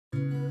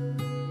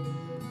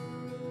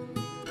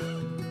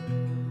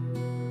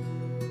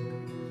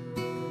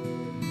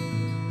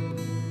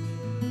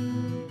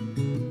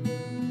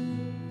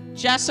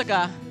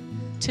Jessica,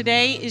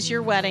 today is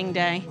your wedding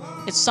day.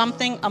 It's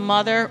something a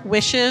mother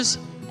wishes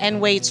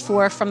and waits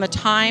for from the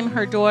time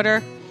her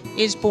daughter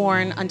is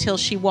born until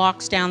she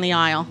walks down the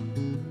aisle.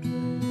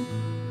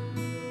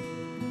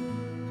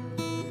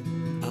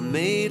 I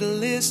made a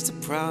list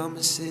of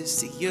promises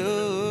to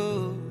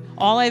you.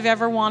 All I've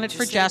ever wanted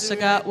for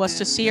Jessica was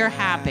to see her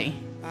happy.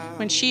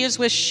 When she is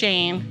with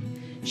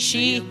Shane,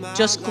 she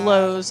just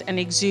glows and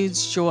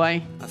exudes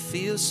joy. I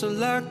feel so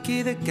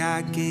lucky that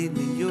God gave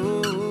me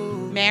you.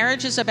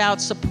 Marriage is about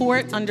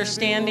support,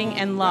 understanding,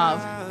 and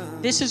love.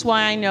 This is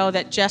why I know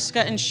that Jessica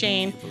and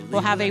Shane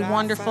will have a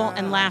wonderful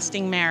and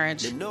lasting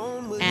marriage.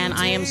 And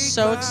I am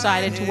so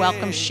excited to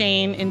welcome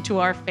Shane into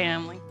our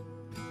family.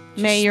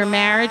 May your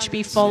marriage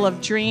be full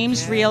of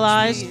dreams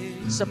realized,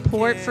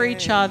 support for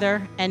each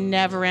other, and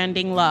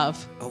never-ending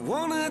love. I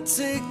wanna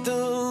take the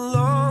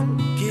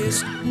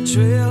longest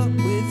trail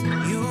with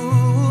you,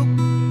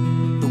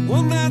 the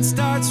one that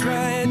starts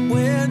right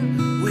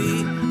when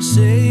we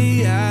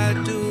say I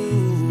do.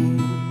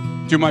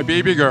 To my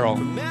baby girl,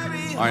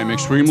 I am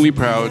extremely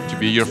proud to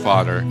be your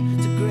father.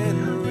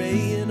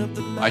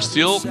 I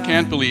still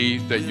can't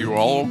believe that you're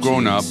all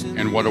grown up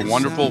and what a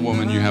wonderful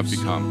woman you have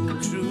become.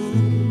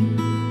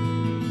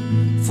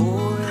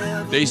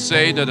 They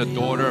say that a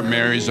daughter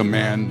marries a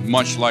man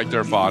much like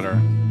their father.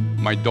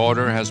 My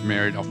daughter has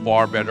married a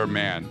far better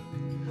man.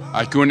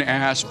 I couldn't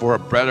ask for a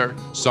better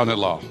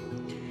son-in-law.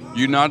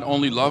 You not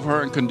only love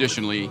her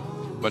unconditionally,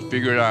 but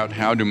figured out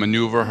how to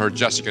maneuver her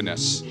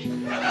Jessica-ness.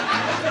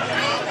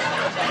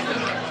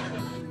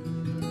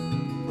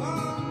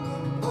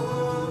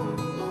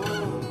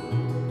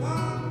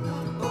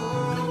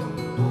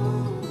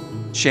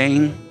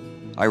 Shane,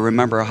 I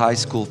remember a high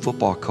school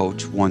football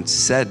coach once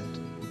said,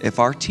 if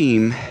our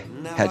team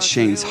had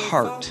Shane's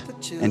heart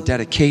and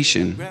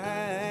dedication,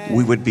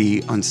 we would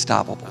be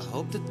unstoppable.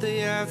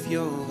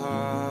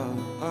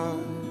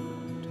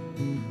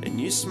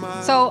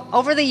 So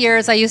over the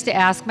years, I used to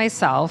ask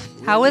myself,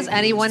 how is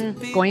anyone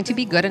going to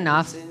be good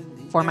enough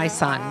for my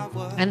son?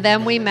 And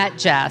then we met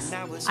Jess.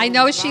 I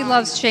know she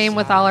loves Shane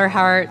with all her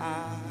heart.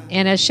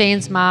 And as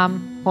Shane's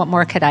mom, what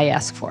more could I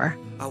ask for?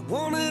 I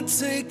wanna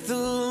take the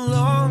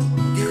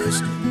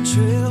longest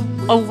trail.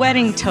 A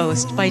Wedding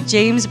Toast by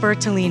James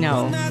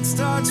Bertolino.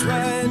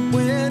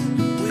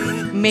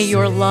 May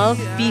your love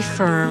be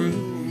firm,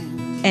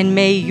 and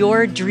may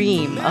your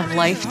dream of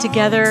life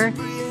together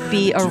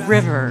be a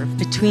river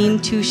between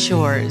two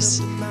shores.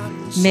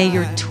 May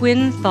your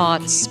twin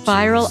thoughts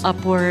spiral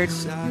upward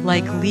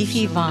like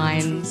leafy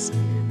vines,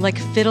 like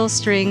fiddle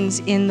strings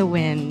in the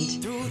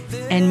wind,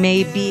 and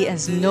may be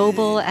as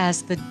noble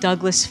as the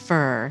Douglas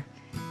fir.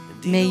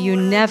 May you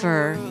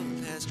never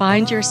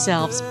find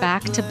yourselves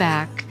back to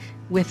back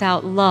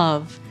without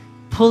love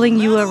pulling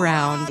you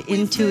around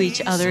into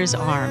each other's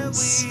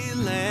arms.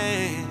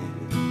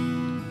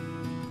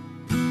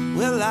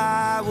 Well,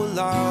 I will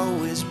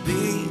always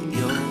be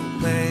your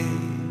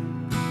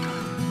man,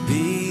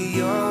 be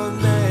your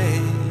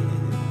man.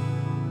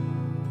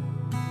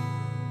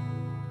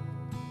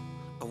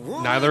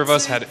 Neither of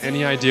us had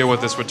any idea what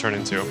this would turn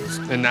into,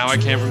 and now I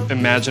can't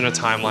imagine a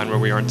timeline where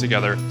we aren't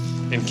together,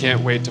 and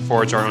can't wait to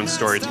forge our own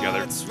story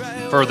together.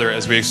 Further,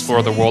 as we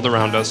explore the world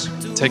around us,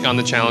 take on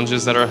the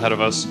challenges that are ahead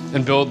of us,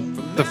 and build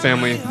the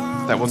family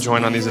that will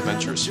join on these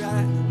adventures.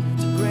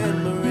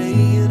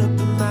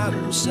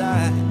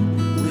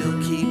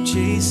 We'll keep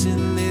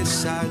chasing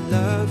this, I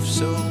love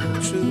so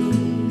true.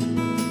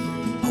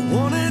 I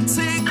wanna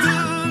take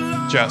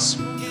the Jess,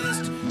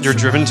 you're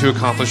driven to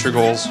accomplish your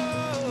goals,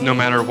 no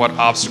matter what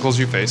obstacles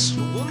you face.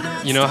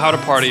 You know how to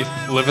party,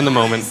 live in the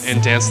moment, and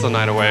dance the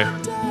night away.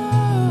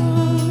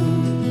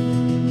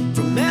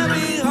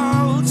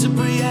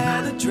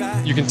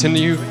 You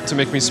continue to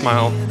make me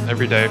smile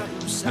every day,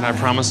 and I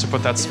promise to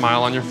put that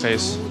smile on your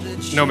face,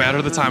 no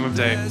matter the time of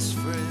day,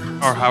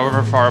 or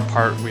however far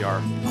apart we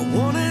are. I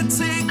wanna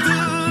take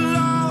the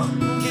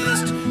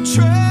longest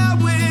trail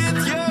with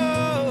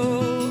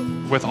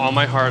you. With all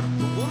my heart,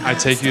 I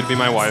take you to be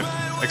my wife,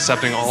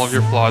 accepting all of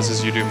your flaws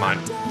as you do mine.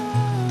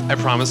 I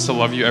promise to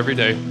love you every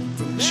day,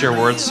 share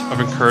words of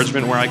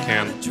encouragement where I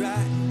can,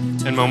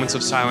 and moments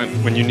of silence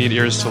when you need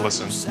ears to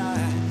listen.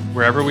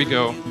 Wherever we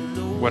go,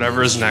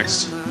 whatever is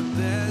next,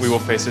 we will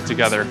face it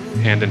together,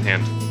 hand in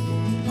hand.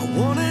 I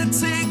wanna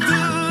take the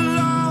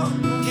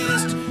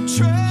longest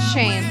trail.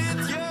 Shane,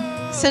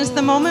 since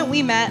the moment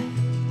we met,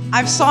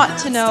 I've sought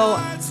to know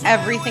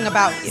everything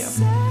about you.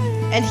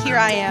 And here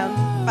I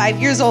am, 5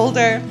 years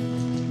older,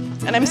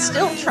 and I'm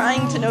still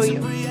trying to know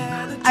you.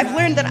 I've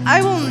learned that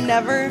I will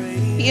never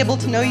be able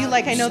to know you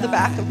like I know the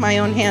back of my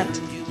own hand.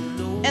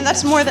 And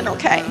that's more than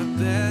okay.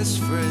 Best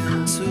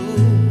friend too.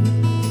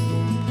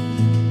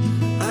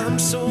 I'm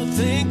so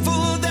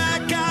thankful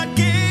that God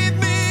gave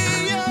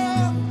me you.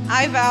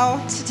 I vow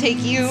to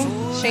take you,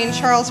 Shane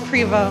Charles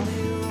Prevost,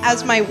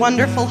 as my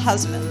wonderful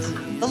husband,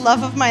 the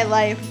love of my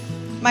life,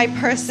 my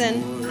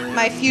person,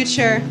 my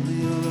future,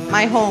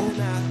 my home.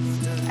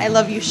 I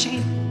love you,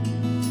 Shane.